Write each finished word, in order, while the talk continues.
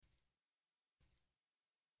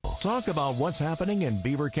Talk about what's happening in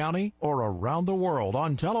Beaver County or around the world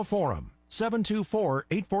on Teleforum.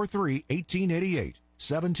 724-843-1888.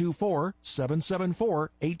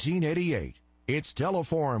 724-774-1888. It's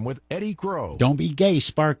Teleforum with Eddie Crow. Don't be gay,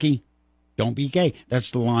 Sparky. Don't be gay.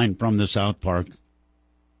 That's the line from the South Park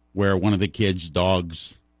where one of the kids'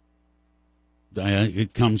 dogs,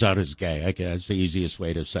 it comes out as gay. I guess that's the easiest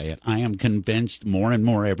way to say it. I am convinced more and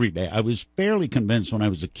more every day. I was fairly convinced when I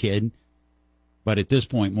was a kid, but at this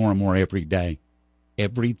point, more and more every day.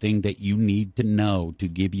 Everything that you need to know to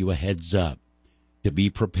give you a heads up, to be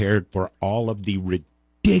prepared for all of the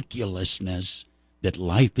ridiculousness that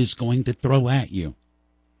life is going to throw at you.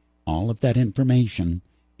 All of that information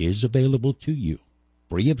is available to you,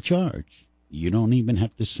 free of charge. You don't even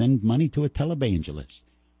have to send money to a televangelist.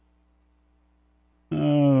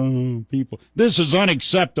 Oh, people, this is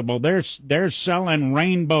unacceptable. They're selling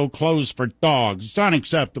rainbow clothes for dogs. It's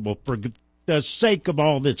unacceptable. For the sake of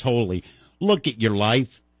all that's holy, look at your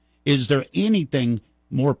life. Is there anything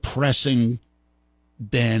more pressing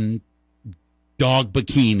than dog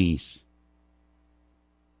bikinis?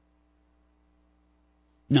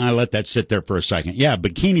 No, I let that sit there for a second. Yeah,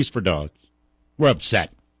 bikinis for dogs. We're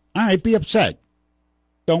upset. All right, be upset.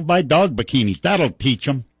 Don't buy dog bikinis. That'll teach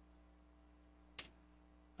them.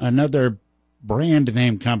 Another brand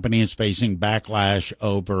name company is facing backlash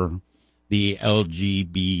over the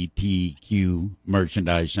LGBTQ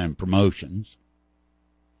merchandise and promotions.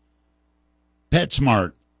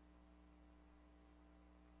 PetSmart.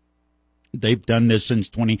 They've done this since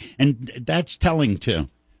and that's telling too.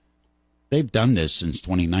 They've done this since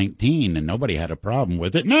 2019 and nobody had a problem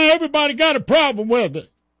with it. Now everybody got a problem with it.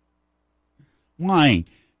 Why?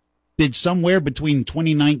 Did somewhere between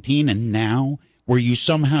 2019 and now were you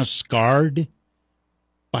somehow scarred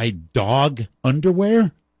by dog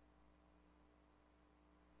underwear?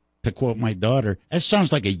 To quote my daughter, that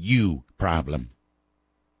sounds like a you problem.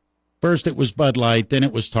 First it was Bud Light, then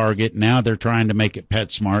it was Target. Now they're trying to make it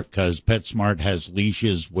PetSmart because PetSmart has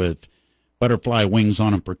leashes with butterfly wings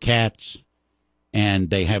on them for cats,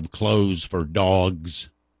 and they have clothes for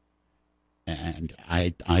dogs. And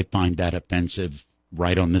I find that offensive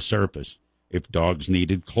right on the surface. If dogs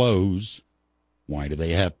needed clothes, why do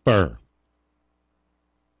they have fur?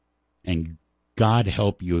 And God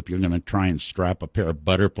help you if you're going to try and strap a pair of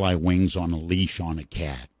butterfly wings on a leash on a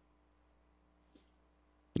cat.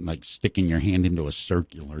 Like sticking your hand into a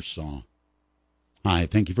circular saw. Hi,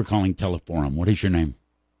 thank you for calling Teleforum. What is your name?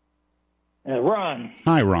 Ron.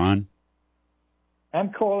 Hi, Ron.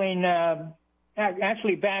 I'm calling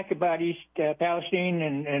actually back about East Palestine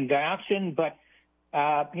and Dioxins, but,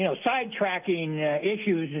 sidetracking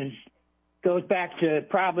issues goes back to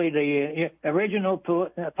probably the original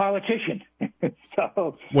politician.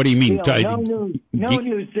 So, what do you mean? No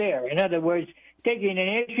news there. In other words, taking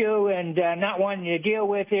an issue and not wanting to deal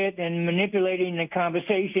with it and manipulating the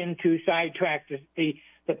conversation to sidetrack the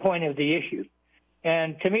point of the issue.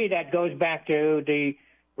 And to me, that goes back to the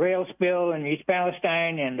rail spill in East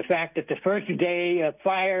Palestine and the fact that the first day of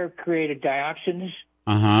fire created dioxins.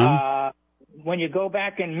 Uh-huh. When you go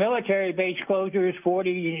back in military base closures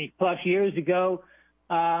 40-plus years ago,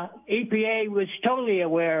 EPA was totally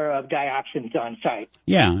aware of dioxins on site.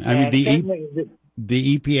 Yeah, I mean,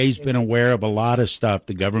 the EPA's been aware of a lot of stuff.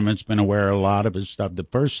 The government's been aware of a lot of his stuff. The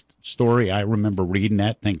first story I remember reading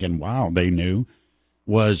that thinking, wow, they knew,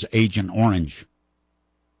 was Agent Orange.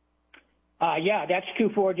 Yeah, that's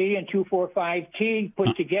 2,4-D and 2,4,5-T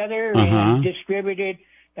put together and distributed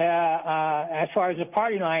as far as the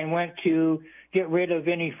party line went to get rid of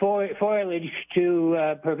any foliage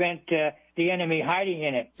to prevent the enemy hiding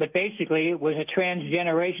in it. But basically, it was a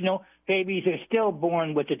transgenerational. Babies are still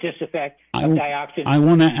born with the disaffect of dioxins. I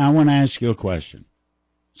want to ask you a question.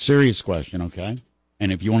 Serious question, okay?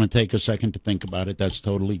 And if you want to take a second to think about it, that's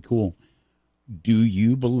totally cool. Do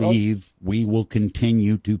you believe we will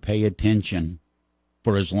continue to pay attention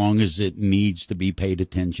for as long as it needs to be paid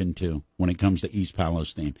attention to when it comes to East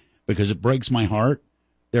Palestine? Because it breaks my heart.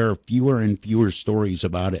 There are fewer and fewer stories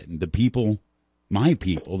about it. And the people, my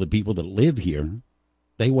people, the people that live here,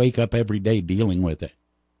 they wake up every day dealing with it.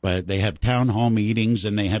 But they have town hall meetings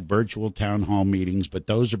and they have virtual town hall meetings, but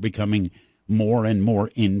those are becoming more and more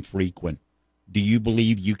infrequent. Do you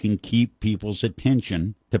believe you can keep people's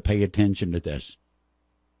attention to pay attention to this?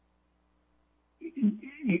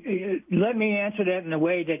 Let me answer that in a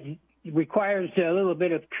way that requires a little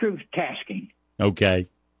bit of truth-tasking. Okay.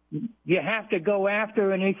 You have to go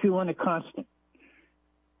after an issue on a constant.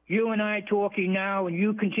 You and I talking now and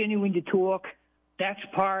you continuing to talk, that's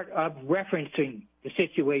part of referencing the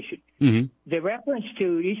situation. Mm-hmm. The reference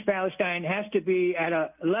to East Palestine has to be at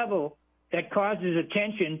a level that causes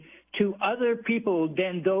attention to other people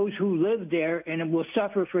than those who live there, and it will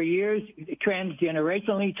suffer for years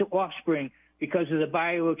transgenerationally to offspring because of the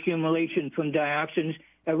bioaccumulation from dioxins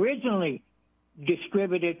originally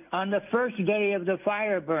distributed on the first day of the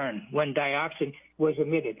fire burn when dioxin was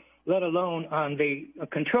emitted, let alone on the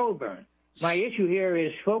control burn. My issue here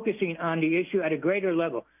is focusing on the issue at a greater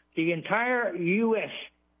level. The entire U.S.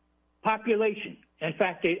 population, in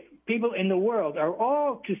fact, the people in the world are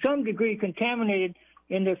all to some degree contaminated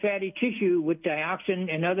in their fatty tissue with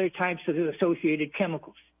dioxin and other types of associated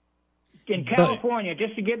chemicals. In California,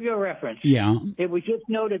 just to give you a reference, it was just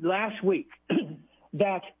noted last week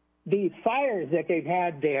that the fires that they've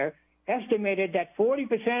had there estimated that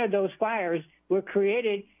 40% of those fires were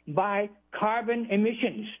created by carbon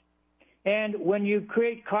emissions. And when you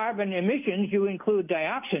create carbon emissions, you include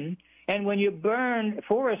dioxin. And when you burn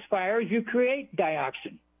forest fires, you create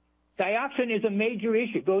dioxin. Dioxin is a major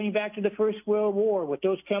issue, going back to the First World War, with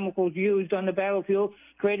those chemicals used on the battlefield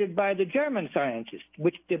created by the German scientists,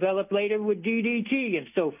 which developed later with DDT and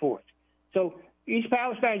so forth. So East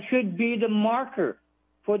Palestine should be the marker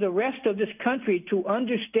for the rest of this country to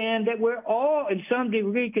understand that we're all in some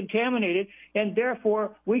degree contaminated, and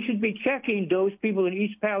therefore we should be checking those people in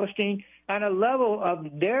East Palestine on a level of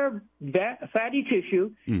their fatty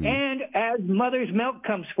tissue, and as mother's milk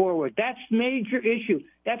comes forward. That's major issue.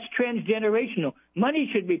 That's transgenerational. Money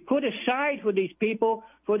should be put aside for these people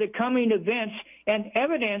for the coming events and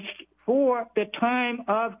evidenced for the time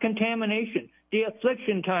of contamination, the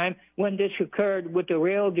affliction time when this occurred with the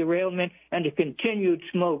rail derailment and the continued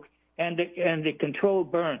smoke and the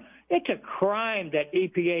controlled burn. It's a crime that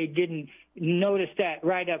EPA didn't notice that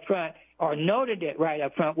right up front or noted it right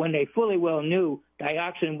up front when they fully well knew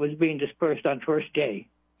dioxin was being dispersed on first day.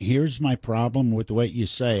 Here's my problem with what you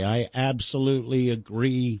say. I absolutely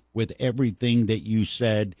agree with everything that you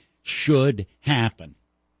said should happen.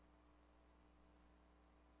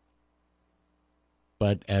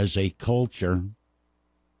 But as a culture,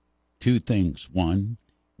 two things. One,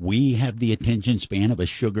 we have the attention span of a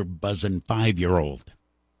sugar-buzzing 5-year-old.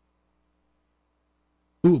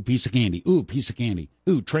 Ooh, piece of candy. Ooh, piece of candy.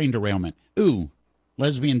 Ooh, train derailment. Ooh,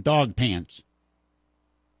 lesbian dog pants.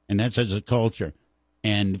 And that's as a culture.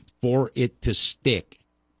 And for it to stick,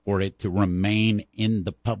 for it to remain in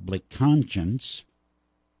the public conscience,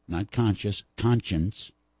 not conscious,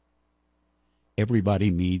 conscience,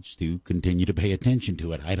 everybody needs to continue to pay attention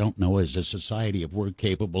to it. I don't know as a society if we're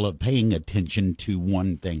capable of paying attention to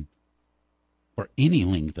one thing for any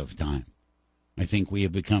length of time. I think we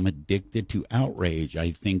have become addicted to outrage.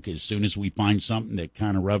 I think as soon as we find something that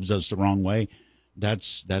kind of rubs us the wrong way,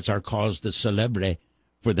 that's our cause de célèbre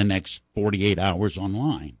for the next 48 hours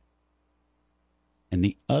online. And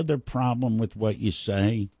the other problem with what you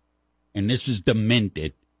say, and this is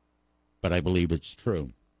demented, but I believe it's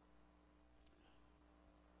true.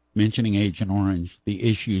 Mentioning Agent Orange, the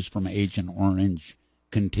issues from Agent Orange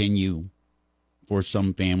continue for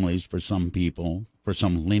some families, for some people, for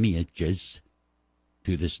some lineages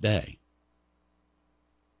to this day.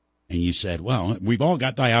 And you said, well, we've all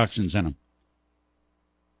got dioxins in them.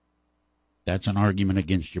 That's an argument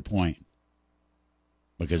against your point.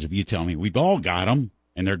 Because if you tell me we've all got them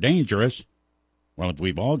and they're dangerous, well, if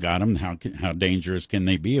we've all got them, how dangerous can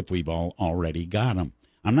they be if we've all already got them?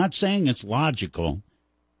 I'm not saying it's logical.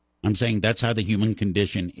 I'm saying that's how the human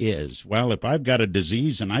condition is. Well, if I've got a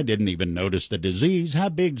disease and I didn't even notice the disease, how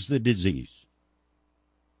big's the disease?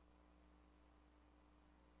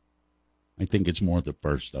 I think it's more the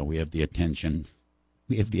first, though. We have the attention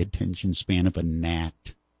span of a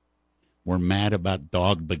gnat. We're mad about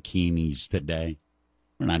dog bikinis today.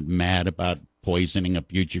 We're not mad about poisoning a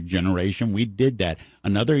future generation. We did that.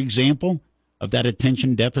 Another example of that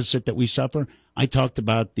attention deficit that we suffer, I talked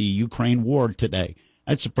about the Ukraine war today.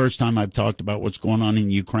 That's the first time I've talked about what's going on in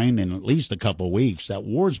Ukraine in at least a couple of weeks. That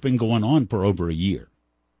war's been going on for over a year.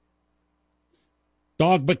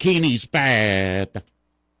 Dog bikinis bad.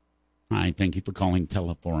 Hi, thank you for calling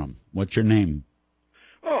Teleforum. What's your name?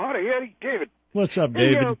 Oh, howdy, Eddie. David. What's up,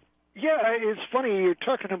 David? Hey, yeah, it's funny you're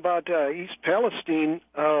talking about East Palestine.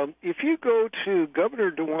 If you go to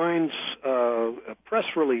Governor DeWine's press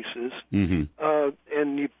releases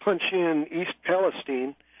and you punch in East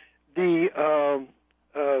Palestine, the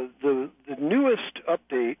newest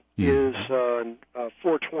update is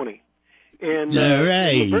 420, and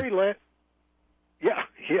right. the very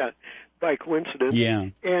yeah, by coincidence, yeah,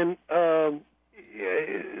 and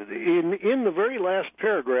in the very last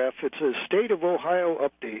paragraph, it says State of Ohio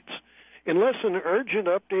updates. Unless an urgent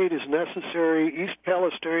update is necessary, East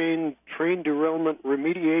Palestine train derailment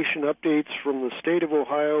remediation updates from the state of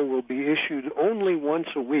Ohio will be issued only once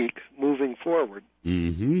a week moving forward.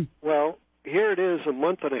 Mm-hmm. Well, here it is a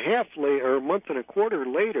month and a half later, or a month and a quarter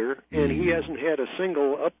later, and he hasn't had a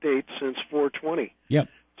single update since 4/20. Yep.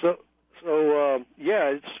 So yeah,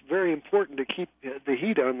 it's very important to keep the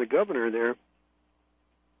heat on the governor there.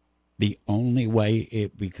 The only way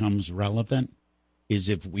it becomes relevant is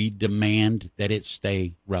if we demand that it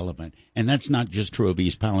stay relevant. And that's not just true of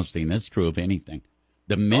East Palestine. That's true of anything.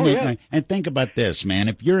 The minute, and think about this, man,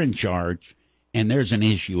 if you're in charge and there's an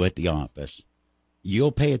issue at the office,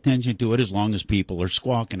 you'll pay attention to it as long as people are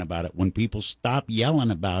squawking about it. When people stop yelling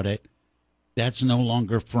about it, that's no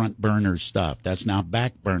longer front burner stuff. That's now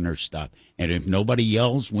back burner stuff. And if nobody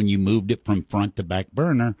yells when you moved it from front to back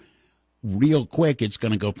burner, real quick, it's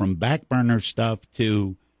going to go from back burner stuff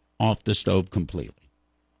to off the stove completely.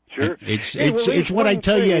 Sure. It's what I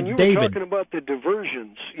tell you, you David. were talking about the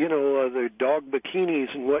diversions, the dog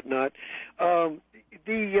bikinis and whatnot. I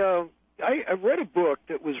read a book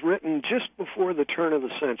that was written just before the turn of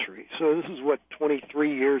the century. So this is,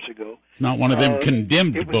 23 years ago. Not one of them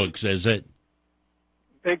condemned books, is it?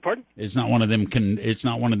 Beg pardon? It's not one of them. It's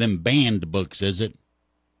not one of them banned books, is it?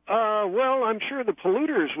 Well, I'm sure the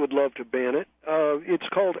polluters would love to ban it. It's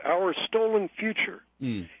called Our Stolen Future,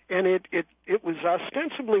 and it was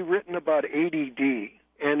ostensibly written about ADD.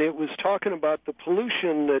 And it was talking about the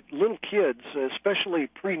pollution that little kids, especially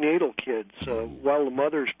prenatal kids, while the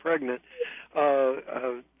mother's pregnant,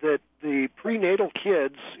 that the prenatal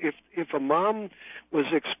kids, if a mom was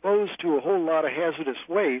exposed to a whole lot of hazardous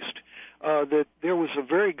waste, that there was a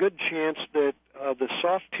very good chance that the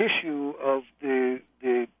soft tissue of the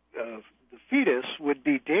fetus would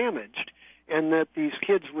be damaged, and that these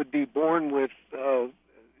kids would be born with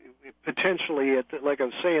potentially, like I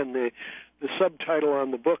was saying, the subtitle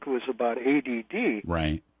on the book was about ADD.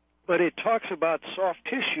 Right. But it talks about soft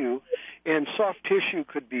tissue, and soft tissue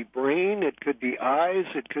could be brain, it could be eyes,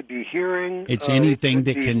 it could be hearing. It's anything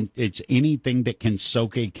it's anything that can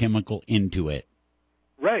soak a chemical into it.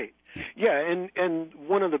 Right. Yeah, and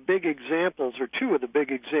one of the big examples, or two of the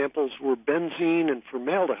big examples, were benzene and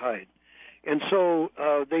formaldehyde. And so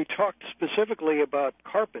they talked specifically about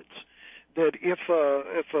carpets. That if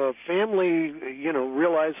a family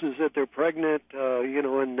realizes that they're pregnant,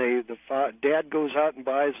 and dad goes out and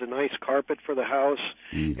buys a nice carpet for the house,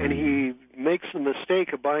 and he makes the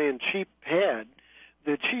mistake of buying cheap pad,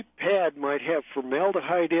 the cheap pad might have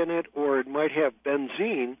formaldehyde in it, or it might have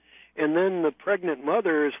benzene, and then the pregnant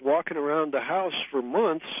mother is walking around the house for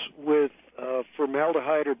months with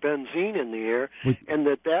formaldehyde or benzene in the air, and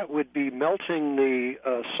that would be melting the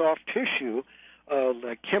soft tissue.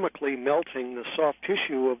 Chemically melting the soft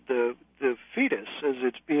tissue of the fetus as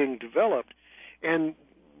it's being developed. And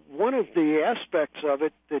one of the aspects of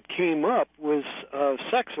it that came up was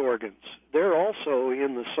sex organs. They're also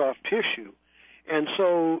in the soft tissue. And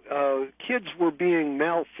so kids were being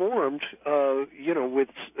malformed, with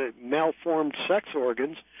malformed sex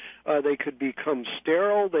organs. They could become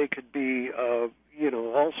sterile. They could be,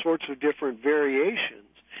 all sorts of different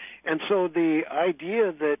variations. And so the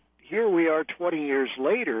idea that here we are 20 years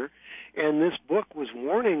later, and this book was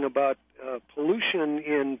warning about pollution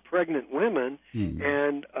in pregnant women,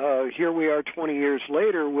 and here we are 20 years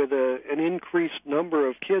later with an increased number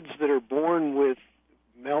of kids that are born with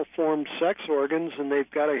malformed sex organs, and they've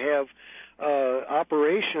got to have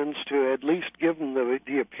operations to at least give them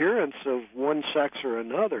the appearance of one sex or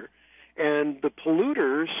another. And the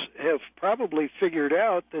polluters have probably figured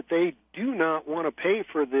out that they do not want to pay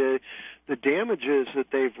for the damages that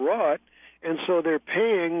they've wrought, and so they're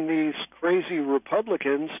paying these crazy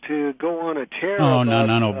Republicans to go on a tear. Oh,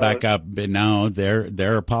 no, back up. No,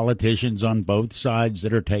 there are politicians on both sides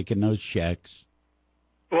that are taking those checks.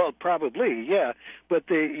 Well, probably, yeah. But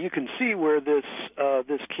you can see where this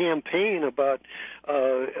campaign about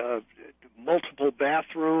multiple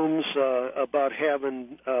bathrooms, about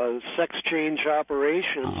having sex change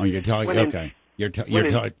operations. Oh, you're talking okay. You're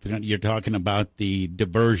talking about the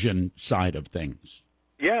diversion side of things.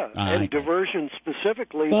 Yeah, and diversion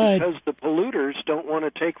specifically because the polluters don't want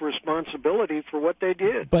to take responsibility for what they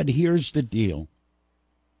did. But here's the deal.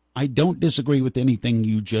 I don't disagree with anything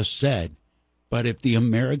you just said, but if the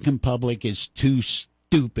American public is too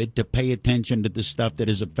stupid to pay attention to the stuff that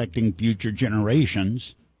is affecting future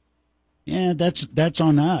generations, yeah, that's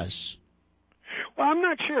on us. Well, I'm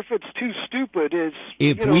not sure if it's too stupid.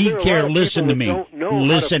 If we care, listen to me.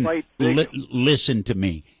 Listen to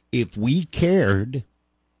me. If we cared,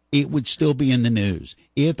 it would still be in the news.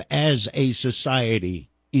 If, as a society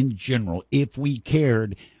in general, if we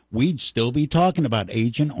cared, we'd still be talking about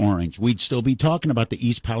Agent Orange. We'd still be talking about the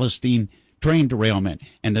East Palestine train derailment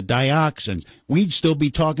and the dioxins. We'd still be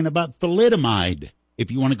talking about thalidomide, if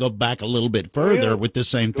you want to go back a little bit further with the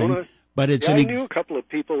same thing. But it's I knew a couple of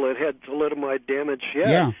people that had thalidomide damage.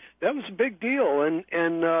 Yeah. That was a big deal.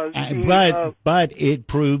 But it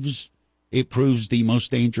proves the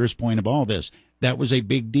most dangerous point of all this. That was a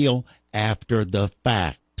big deal after the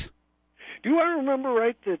fact. Do I remember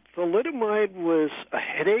right that thalidomide was a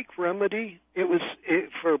headache remedy?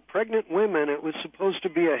 For pregnant women. It was supposed to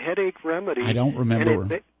be a headache remedy. I don't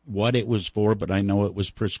remember what it was for, but I know it was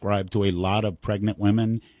prescribed to a lot of pregnant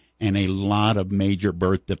women, and a lot of major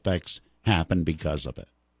birth defects happened because of it.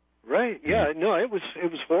 Right. Yeah. No, it was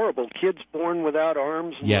horrible. Kids born without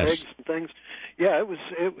arms and legs and things. Yeah. It was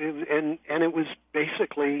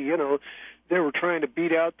basically, they were trying to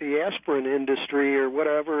beat out the aspirin industry or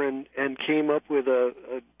whatever, and came up with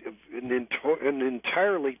an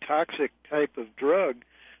entirely toxic type of drug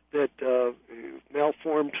that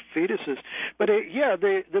malformed fetuses. But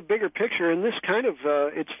the bigger picture, and this kind of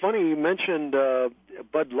it's funny you mentioned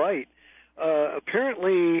Bud Light.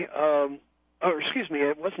 Apparently,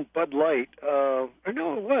 it wasn't Bud Light. Or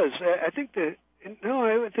no, it was. I think it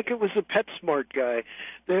was the PetSmart guy.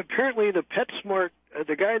 Apparently, the PetSmart,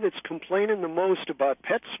 the guy that's complaining the most about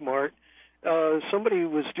PetSmart, somebody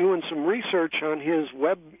was doing some research on his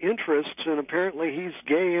web interests, and apparently he's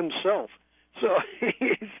gay himself. So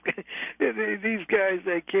these guys,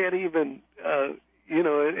 they can't even,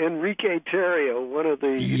 Enrique Terrio, one of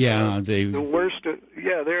the the worst.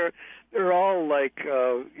 They're all like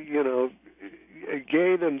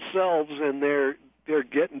gay themselves, and they're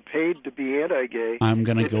getting paid to be anti-gay. I'm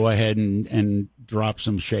going to go ahead and drop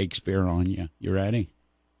some Shakespeare on you. You ready?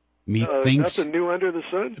 Nothing new under the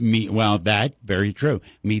sun? That, very true.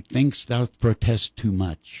 Methinks thou protest too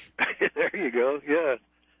much. There you go, yeah.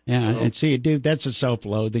 Yeah, and see, dude, that's a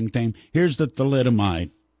self-loathing thing. Here's the thalidomide.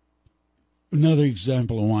 Another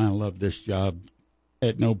example of why I love this job.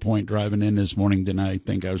 At no point driving in this morning did I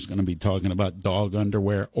think I was going to be talking about dog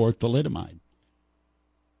underwear or thalidomide.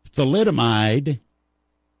 Thalidomide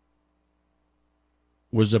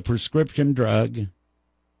was a prescription drug,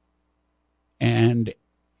 and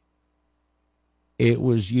it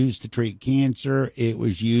was used to treat cancer. It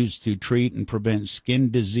was used to treat and prevent skin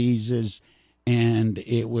diseases, and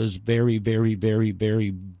it was very, very, very,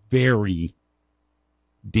 very, very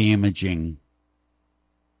damaging.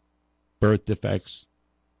 Birth defects,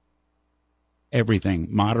 everything,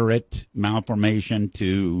 moderate malformation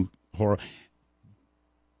to horror.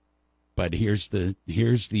 But here's the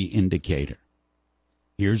indicator.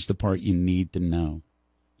 Here's the part you need to know.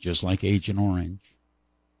 Just like Agent Orange,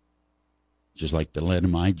 just like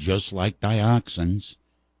thalidomide, just like dioxins,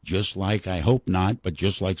 just like, I hope not, but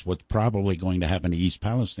just like what's probably going to happen to East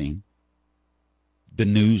Palestine, the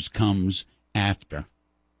news comes after.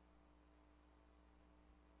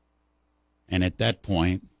 And at that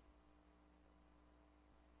point,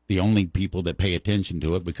 the only people that pay attention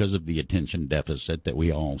to it, because of the attention deficit that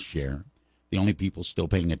we all share, the only people still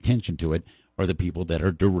paying attention to it are the people that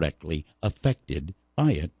are directly affected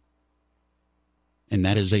by it. And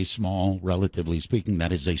that is a small, relatively speaking,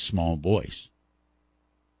 that is a small voice.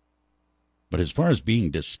 But as far as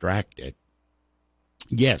being distracted,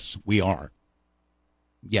 yes, we are.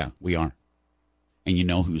 Yeah, we are. And you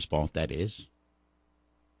know whose fault that is?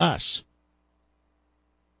 Us.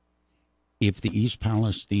 If the East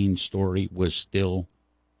Palestine story was still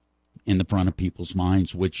in the front of people's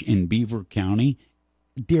minds, which in Beaver County,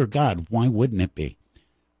 dear God, why wouldn't it be?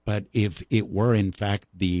 But if it were, in fact,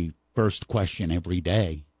 the first question every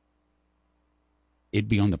day, it'd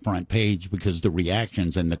be on the front page, because the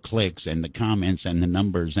reactions and the clicks and the comments and the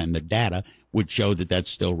numbers and the data would show that that's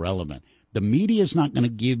still relevant. The media is not going to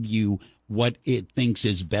give you what it thinks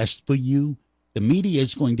is best for you. The media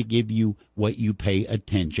is going to give you what you pay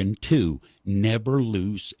attention to. Never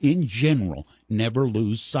lose, in general, never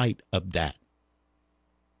lose sight of that.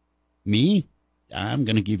 Me, I'm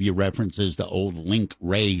going to give you references to old Link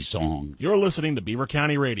Ray songs. You're listening to Beaver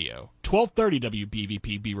County Radio, 1230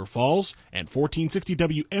 WBVP Beaver Falls and 1460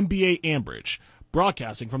 WMBA Ambridge,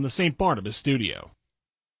 broadcasting from the St. Barnabas studio.